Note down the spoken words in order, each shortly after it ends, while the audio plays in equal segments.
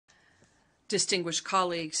Distinguished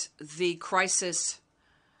colleagues, the crisis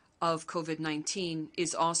of COVID-19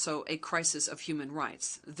 is also a crisis of human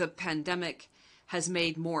rights. The pandemic has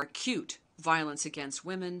made more acute violence against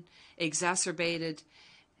women, exacerbated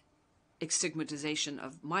stigmatization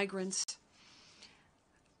of migrants,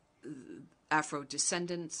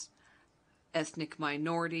 Afro-descendants, ethnic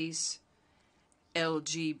minorities,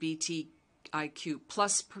 LGBTIQ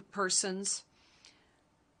plus persons,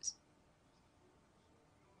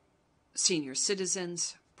 senior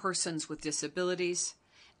citizens, persons with disabilities,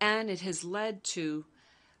 and it has led to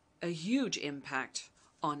a huge impact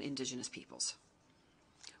on Indigenous peoples.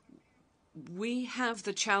 We have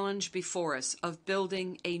the challenge before us of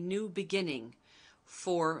building a new beginning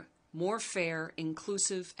for more fair,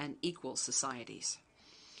 inclusive, and equal societies.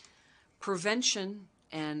 Prevention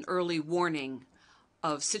and early warning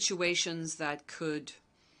of situations that could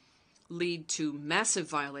lead to massive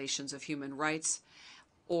violations of human rights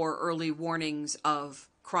or early warnings of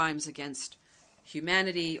crimes against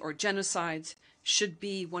humanity or genocides should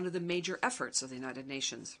be one of the major efforts of the United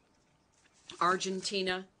Nations.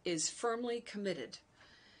 Argentina is firmly committed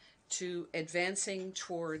to advancing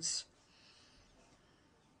towards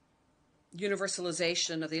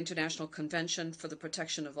universalization of the International Convention for the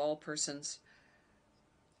Protection of All Persons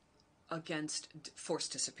Against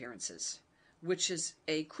Forced Disappearances, which is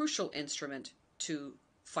a crucial instrument to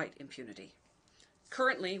fight impunity.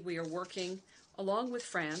 Currently, we are working, along with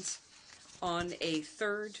France, on a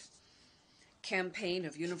third campaign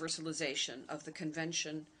of universalization of the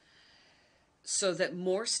convention so that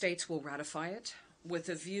more states will ratify it, with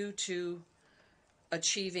a view to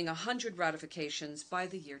achieving 100 ratifications by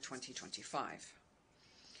the year 2025.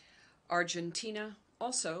 Argentina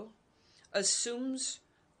also assumes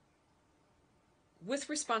with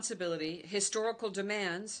responsibility historical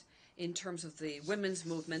demands in terms of the women's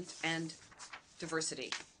movement and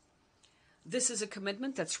diversity. This is a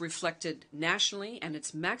commitment that's reflected nationally, and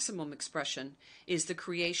its maximum expression is the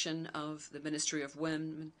creation of the Ministry of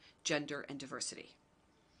Women, Gender, and Diversity.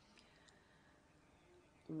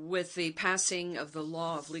 With the passing of the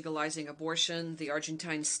law of legalizing abortion, the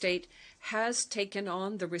Argentine state has taken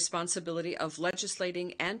on the responsibility of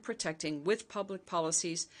legislating and protecting with public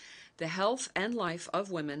policies the health and life of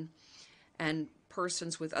women and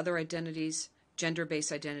persons with other identities,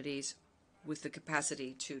 gender-based identities, with the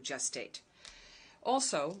capacity to gestate.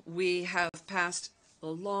 Also, we have passed a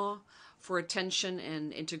law for attention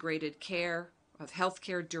and integrated care of health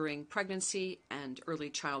care during pregnancy and early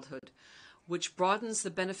childhood, which broadens the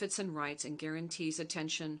benefits and rights and guarantees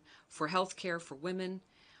attention for health care for women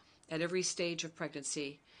at every stage of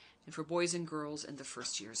pregnancy and for boys and girls in the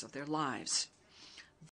first years of their lives.